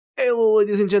Hello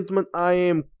ladies and gentlemen, I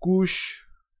am Kush,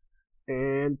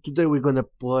 and today we're gonna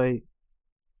play,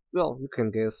 well, you can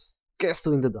guess,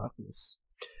 Castle in the Darkness.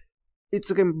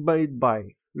 It's a game made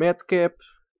by Matt Kap,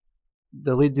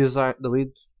 the lead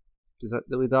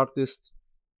artist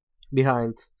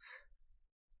behind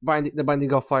the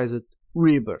Binding of Isaac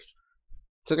Rebirth.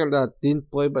 It's a game that I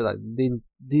didn't play, but I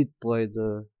did play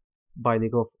the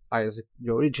Binding of Isaac,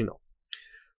 the original.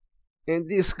 And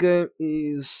this game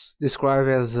is described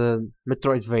as a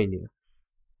Metroidvania.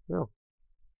 Well,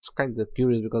 it's kind of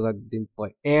curious because I didn't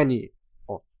play any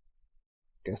of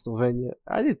Castlevania.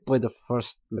 I did play the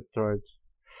first Metroid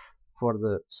for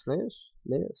the SNES.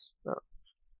 NES. No.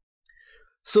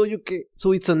 So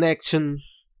it's an action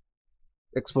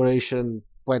exploration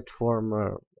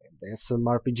platformer. There's some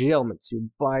RPG elements. You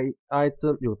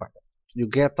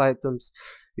get items,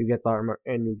 you get armor,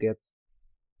 and you get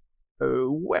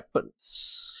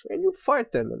weapons, and you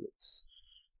fight enemies,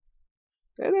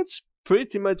 and that's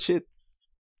pretty much it.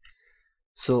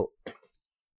 So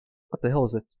what the hell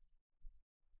is it?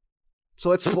 So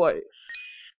let's play.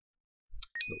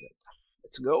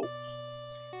 Let's go.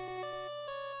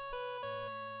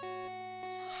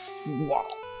 Wow,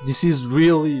 this is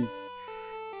really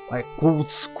like old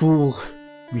school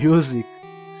music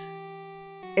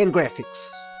and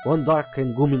graphics. One dark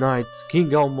and gloomy night,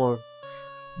 King Elmore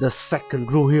the second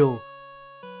grew ill.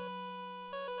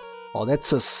 Oh,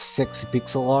 that's a sexy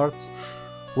pixel art.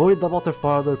 Worried about her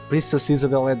father, Princess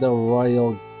Isabel had a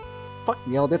royal... Fuck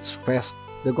me, that's fast.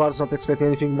 The guards, not expecting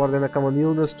anything more than a common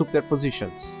illness, took their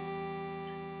positions.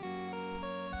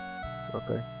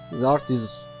 Okay, the art is...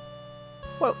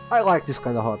 well, I like this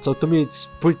kind of art, so to me it's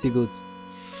pretty good.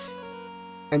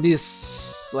 And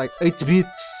these, like, 8-bit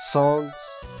songs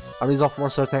are these of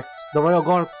monster attacks. The royal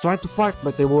guard tried to fight,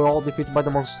 but they were all defeated by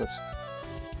the monsters.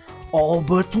 All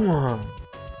but one.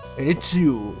 And it's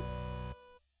you.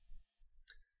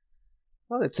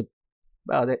 Well, it's a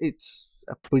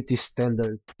pretty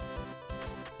standard.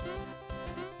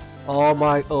 Oh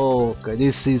my, oh, okay,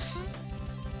 this is...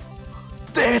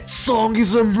 that song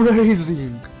is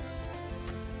amazing!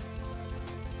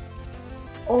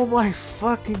 Oh my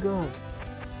fucking god!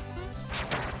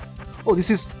 Oh, this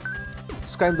is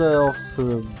kind of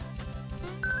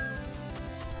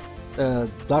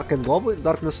Night and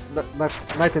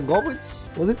Goblins?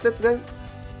 Was it that game?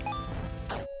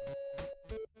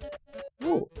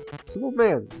 Oh, it's an old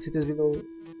man. Cities with no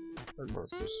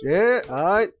monsters. Yeah,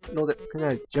 I know that. Can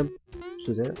I jump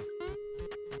to there?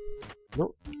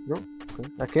 No, okay.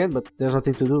 I can, but there's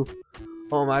nothing to do.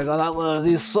 Oh my god, I love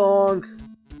this song!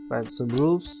 Find some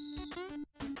roofs.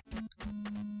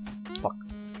 Fuck.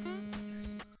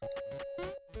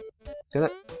 Can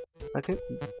I can...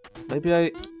 maybe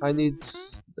I need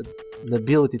the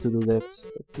ability to do that.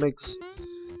 It makes...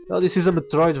 well, this is a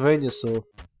Metroidvania, so...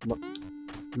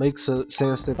 makes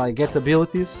sense that I get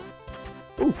abilities.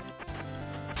 Ooh!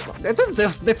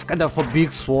 That's kind of a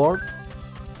big sword.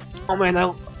 Oh man,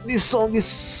 this song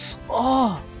is...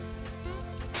 oh!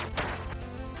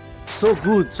 So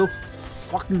good, so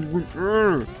fucking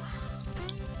good.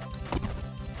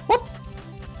 What?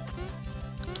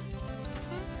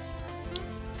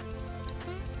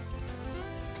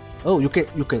 Oh, you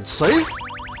can save?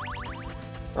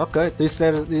 Okay, this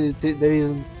there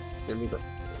isn't. Let me go.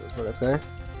 Okay.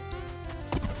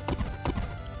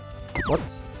 What?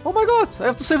 Oh my god! I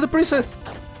have to save the princess.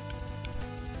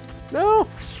 No,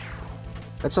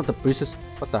 that's not the princess.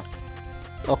 What the?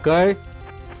 Okay.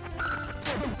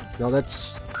 Now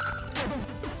that's.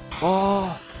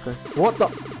 Oh. Okay. What the?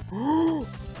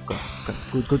 Okay.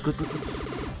 Good.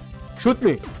 Shoot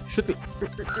me.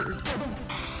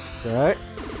 Okay.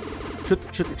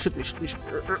 Shoot me.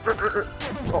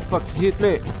 Oh fuck, he hit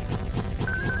me.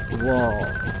 Wow.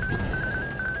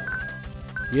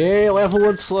 Yeah, level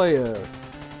 1 Slayer.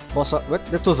 Boss, what?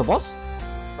 That was a boss?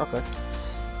 Okay.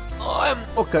 I'm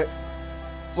okay.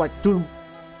 Like two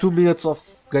minutes of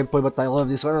gameplay, but I love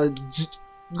this one. I just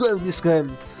love this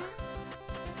game.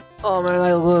 Oh man,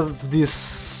 I love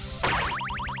this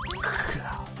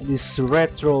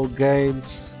retro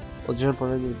games. I'll jump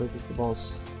on any the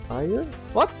boss. Pyre?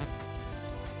 What?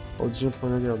 I'll jump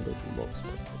on any of the boss.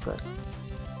 Okay.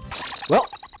 Well,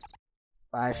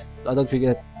 I don't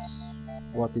forget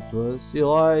what it was.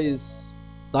 Eli is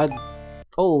that.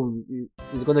 Oh,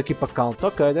 he's gonna keep account.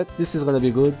 Okay, this is gonna be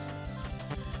good.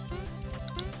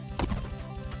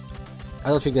 I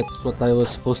don't think that's what I was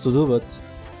supposed to do, but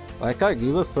I can't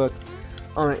give a fuck.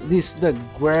 The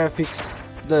graphics,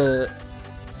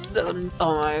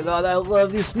 oh my god, I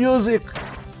love this music.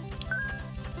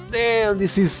 Damn,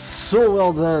 this is so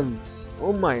well done.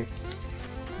 Oh my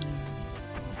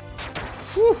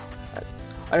Whew.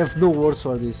 I have no words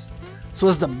for this. This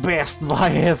was the best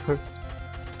buy ever.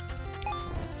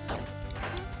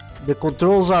 The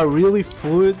controls are really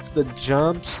fluid, the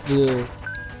jumps,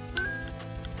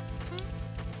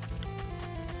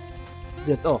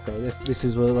 okay, this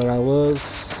is where I was.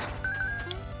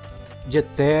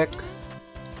 Jetpack.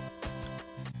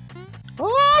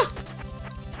 Ah!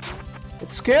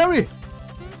 It's scary!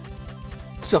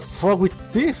 It's a frog with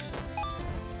teeth!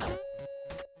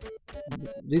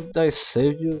 Did I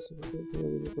save you?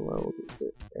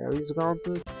 Areas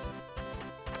gauntlet.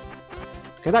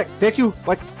 Can I take you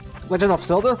like Legend of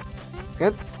Zelda?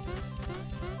 Can't?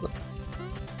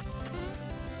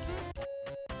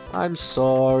 I'm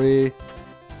sorry.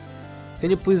 Can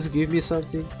you please give me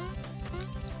something?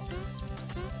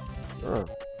 Oh.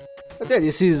 Okay,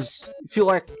 this is. If you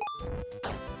like.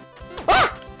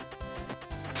 Ah!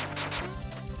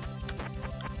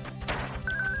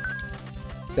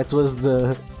 That was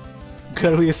the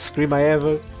girliest scream I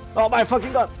ever. Oh my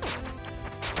fucking god!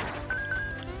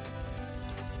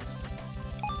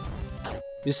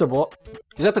 Is the ball?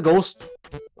 Is that a ghost?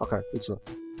 Okay, it's not.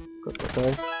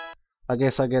 Okay. I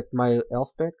guess I get my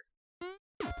elf back.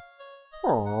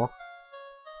 Aww.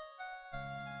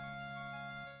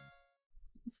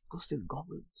 It's Ghosts and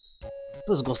Goblins. It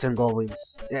was Ghosts and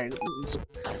Goblins. Yeah, it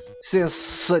has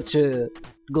such a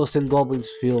Ghosts and Goblins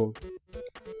feel.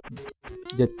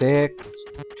 The tech.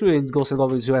 True, in Ghosts and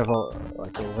Goblins you have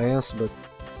like a lance, but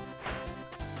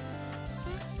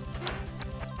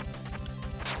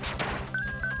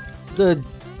the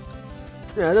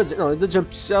jump.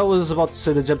 I was about to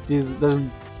say the jump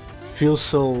doesn't feel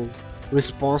so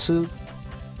responsive,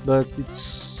 but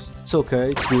it's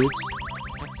okay. It's good.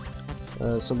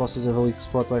 Some bosses have a weak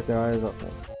spot like their eyes. Okay.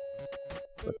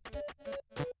 But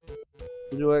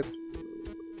would you like?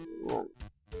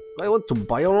 I want to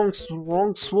buy a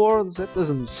wrong sword. That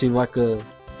doesn't seem like a.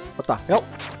 What the hell?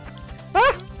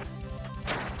 Ah!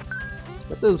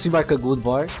 That doesn't seem like a good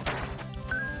buy.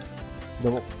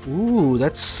 Ooh,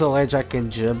 that's a ledge I can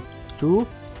jump to.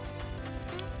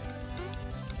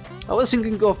 I was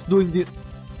thinking of doing this.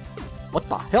 What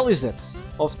the hell is that?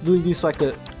 Of doing this like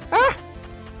a. Ah!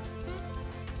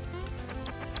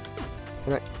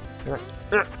 Can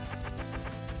I?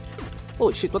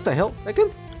 Holy shit! What the hell? I can.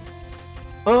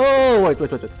 Oh wait!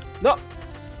 No,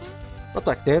 not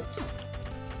like that.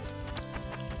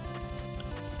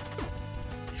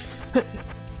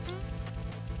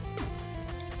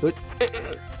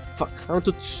 Fuck! I want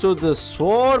to throw the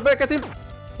sword back at him.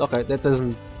 Okay, that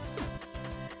doesn't.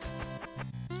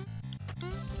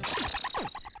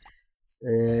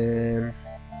 I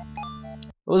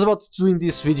was about doing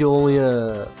this video only.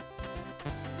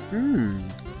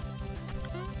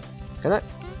 Can I?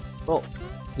 Oh,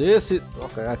 this is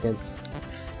okay. I can't.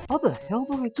 How the hell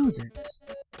do I do that?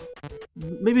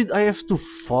 Maybe I have to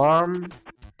farm.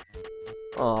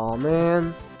 Oh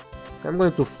man, I'm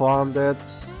going to farm that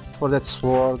for that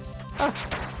sword. Ah.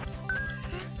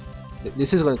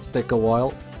 This is going to take a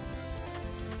while.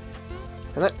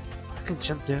 Can I? I can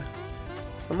jump there.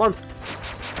 Come on,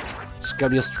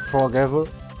 scariest frog ever.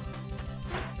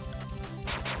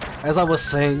 As I was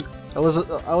saying, I was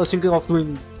thinking of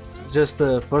doing just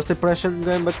a first impression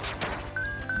game, but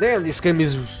damn, this game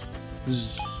is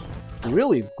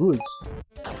really good.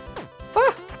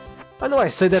 Ah, I know I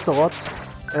say that a lot,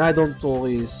 and I don't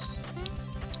always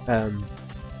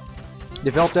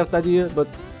develop that idea, but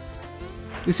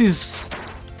this is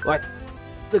like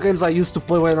the games I used to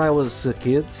play when I was a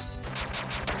kid,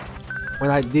 when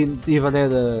I didn't even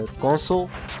have a console.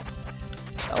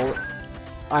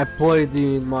 I played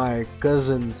in my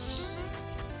cousin's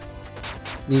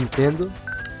Nintendo,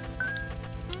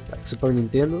 like Super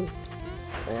Nintendo.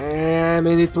 I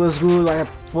mean, it was good. I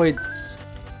played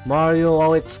Mario,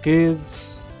 Alex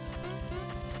Kids,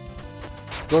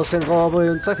 Ghosts and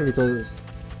Goblins. I think it was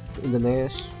in the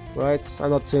NES, right? I'm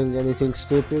not saying anything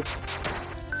stupid.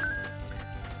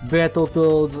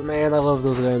 Battletoads, man, I love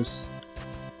those games.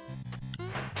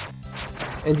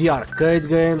 And the arcade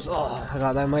games, oh my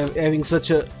god, I'm having such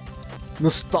a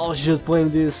nostalgia playing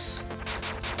this.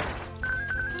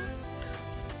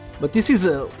 But this is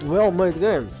a well-made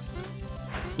game,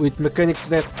 with mechanics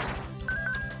that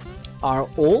are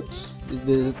old.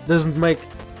 It doesn't make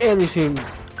anything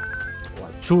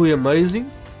like truly amazing,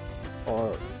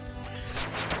 or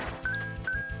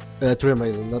truly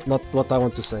amazing, not what I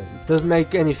want to say. It doesn't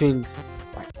make anything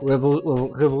like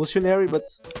revolutionary, but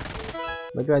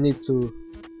maybe I need to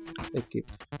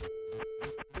equip.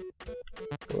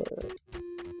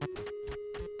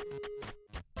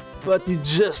 But it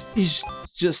is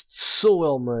just so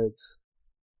well made.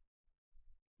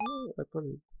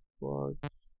 Weapon. But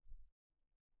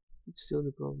it's still an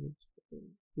improvement.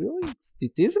 Really?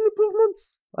 It is an improvement?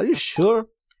 Are you sure?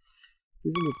 It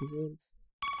is an improvement.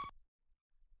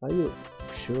 Are you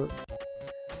sure?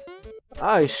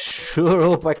 I sure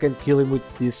hope I can kill him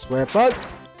with this weapon.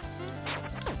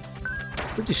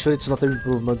 Pretty sure it's not an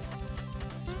improvement.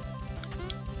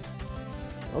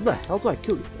 How the hell do I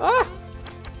kill you? Ah!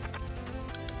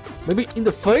 Maybe in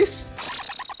the face?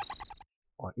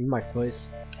 Or in my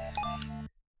face?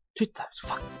 3 times,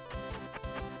 fuck.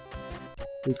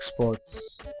 Quick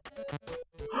spots.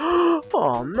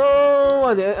 Oh no!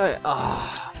 Okay.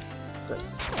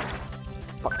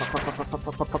 Fuck.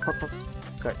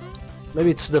 Okay.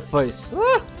 Maybe it's the face.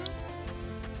 Ah!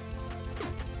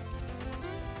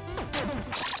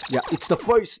 Yeah, it's the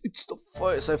face! It's the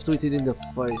face! I have to hit it in the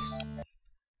face.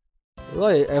 Will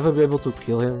I ever be able to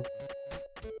kill him?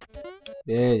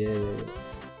 Yeah.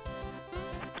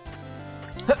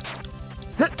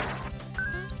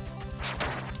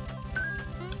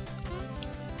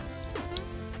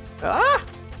 Ah!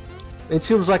 It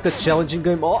seems like a challenging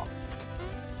game. Oh!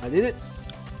 I did it!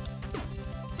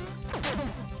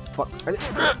 Fuck, I did it!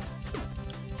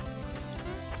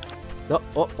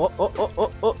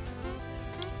 Oh!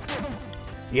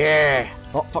 Yeah!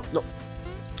 Oh, fuck, no!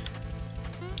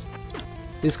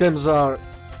 These games are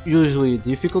usually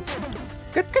difficult.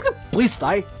 Can you please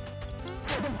die?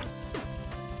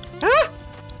 Ah!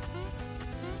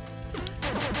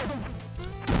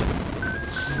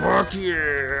 Fuck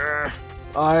yeah!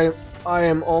 I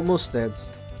am almost dead.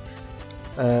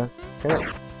 Can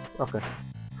I? Okay.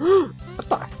 What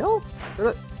the hell?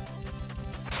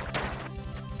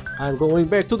 I'm going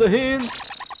back to the hill.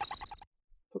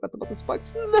 Forgot about the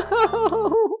spikes.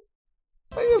 No!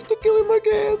 I have to kill him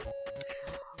again.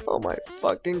 Oh my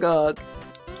fucking god.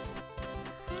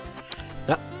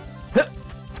 Ah.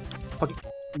 Fucking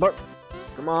bird.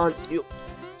 Come on, you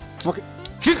fucking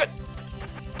chicken.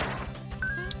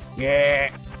 Yeah.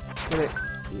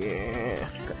 Yeah.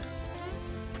 Okay.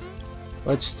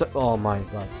 Let's oh my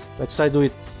god. Let's try to do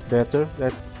it better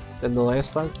than the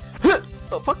last time.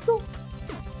 Oh fuck no.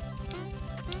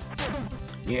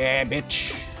 Yeah,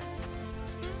 bitch.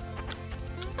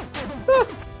 Ah.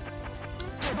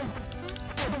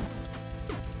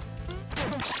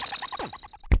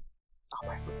 Oh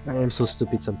my fuck. I am so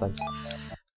stupid sometimes.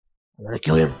 I'm gonna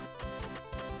kill him.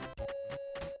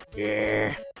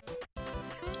 Yeah.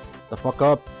 The fuck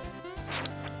up.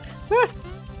 Ah.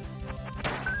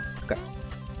 Okay.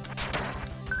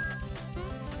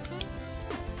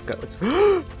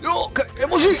 No, okay,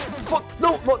 MLG! Fuck!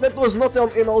 No, that was not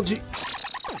MLG.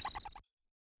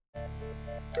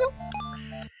 No.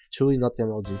 Truly not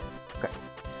MLG. Okay.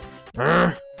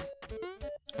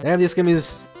 Damn, this game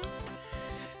is...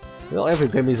 Well, every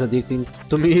game is addicting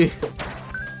to me.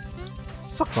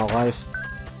 Fuck my life.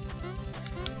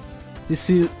 This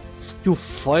is... You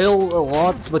fail a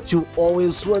lot, but you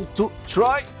always want to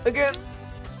try again.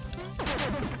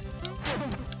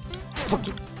 Fuck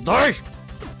you! Die!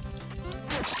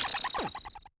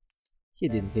 He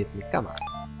didn't hit me, come on.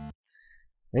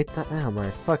 8 times? Oh my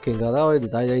fucking god, I already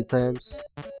died 8 times.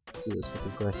 Jesus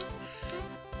fucking Christ.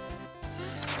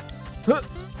 No!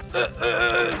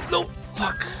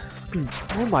 Fuck! Fucking,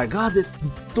 oh my god,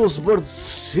 those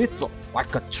birds hit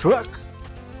like a truck!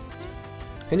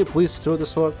 Can you please throw the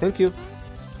sword? Thank you!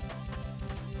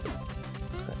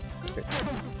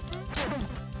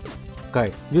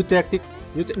 Okay, new tactic.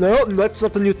 No, that's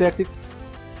not a new tactic.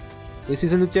 This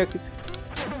is a new tactic.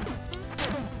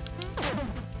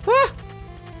 Ah!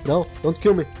 No, don't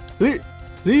kill me.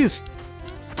 Please!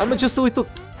 I'm just a little...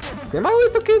 Am I a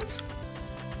little kid?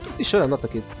 Pretty sure I'm not a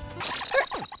kid.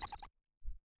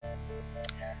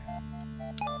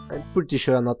 I'm pretty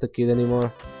sure I'm not a kid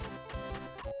anymore.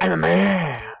 I'm a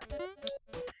man!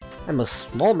 I'm a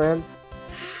small man.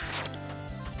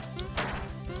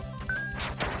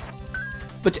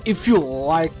 But if you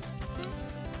like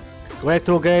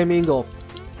retro gaming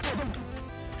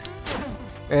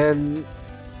and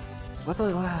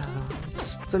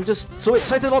I'm just so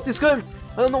excited about this game.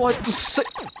 I don't know what to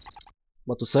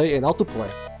say and how to play.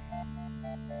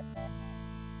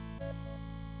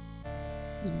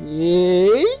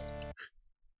 Yay!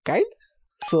 Kind.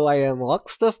 So I unlock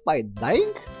stuff by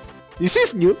dying. This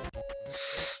is new.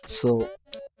 So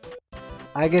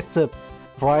I get a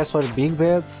prize for being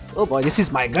bad. Oh boy, this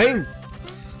is my game.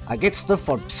 I get stuff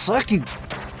for sucking.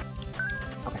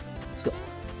 Okay, let's go.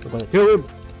 We're gonna kill him.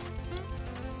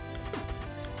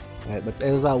 Right, but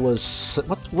as I was...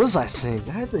 What was I saying?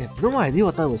 I have no idea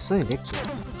what I was saying actually.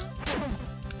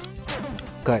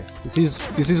 Okay, this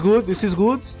is good, this is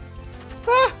good.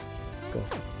 Ah! Okay.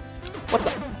 What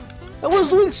the... I was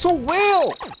doing doing so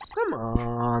well! Come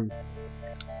on!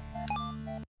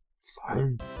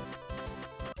 Fine.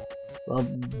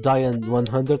 I'm dying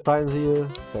 100 times here.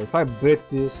 Okay, if I break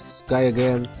this guy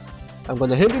again, I'm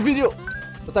gonna end the video!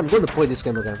 But I'm gonna play this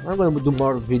game again. I'm gonna do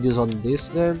more videos on this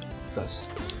game, because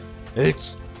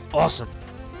it's awesome.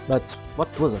 But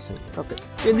what was I saying? Okay,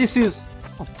 and this is...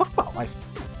 oh, fuck my life.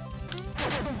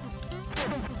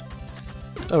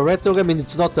 A retro game, I mean,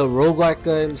 it's not a roguelike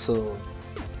game, so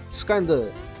it's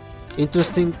kinda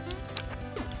interesting.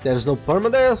 There's no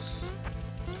permadeath.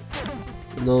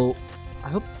 No, I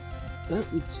hope that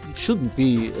it shouldn't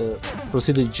be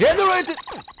procedurally generated.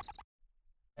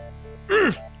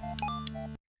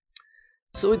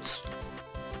 So it's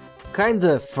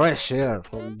kinda fresh air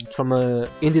from a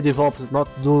indie developer not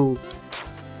do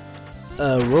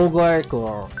a roguelike,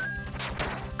 or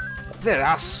there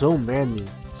are so many.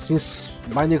 Since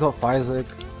Binding of Isaac,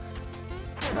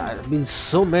 there have been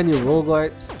so many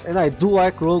roguelites, and I do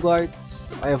like roguelites.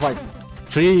 I have like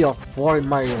 3 or 4 in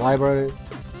my library.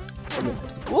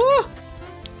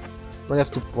 I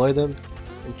have to play them,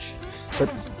 but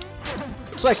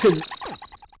it's like an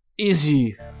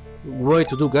easy way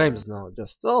to do games now.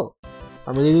 Just, oh,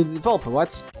 I'm an indie developer,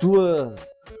 let's do a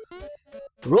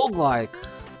roguelike.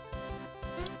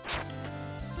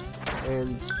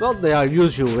 And well, they are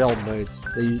usually well made.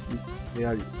 They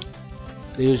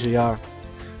usually are.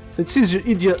 It's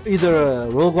either a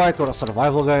roguelike or a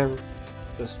survival game.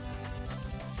 Just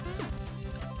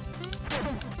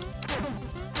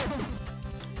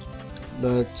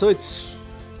but so it's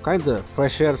kinda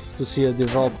fresh air to see a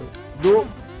developer do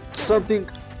something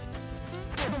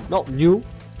not new.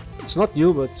 It's not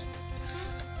new, but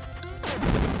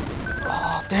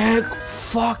oh, thank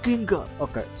fucking god.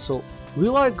 Okay, so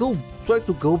will I try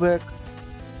to go back?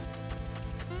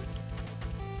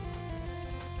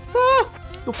 Ah!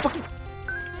 No fucking...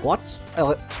 what?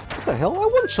 What the hell? I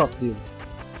one-shot him.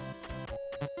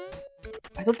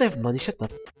 I don't have money, shut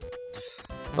up.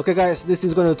 Okay guys, this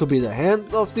is going to be the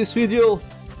end of this video.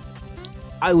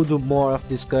 I will do more of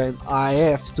this game. I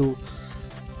have to.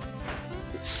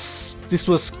 This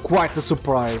was quite a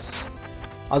surprise.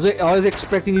 I was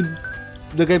expecting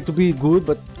the game to be good,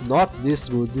 but not this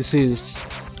good. This is...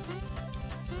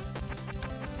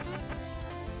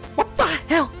 what the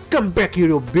hell? Come back here,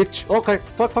 you bitch! Okay,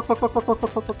 fuck.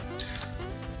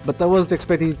 But I wasn't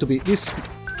expecting it to be this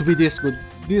good.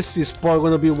 This is probably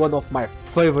gonna be one of my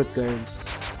favorite games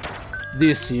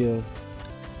this year.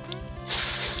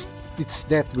 It's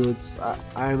that good.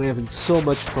 I'm having so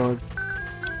much fun.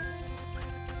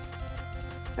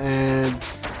 And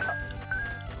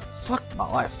fuck my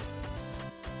life.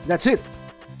 That's it.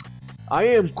 I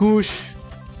am Kush.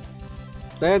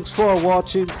 Thanks for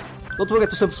watching. Don't forget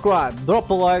to subscribe, drop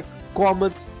a like,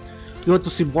 comment. Do you want to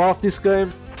see more of this game?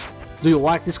 Do you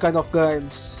like this kind of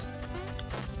games?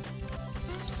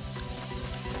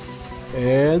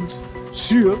 And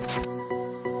see ya.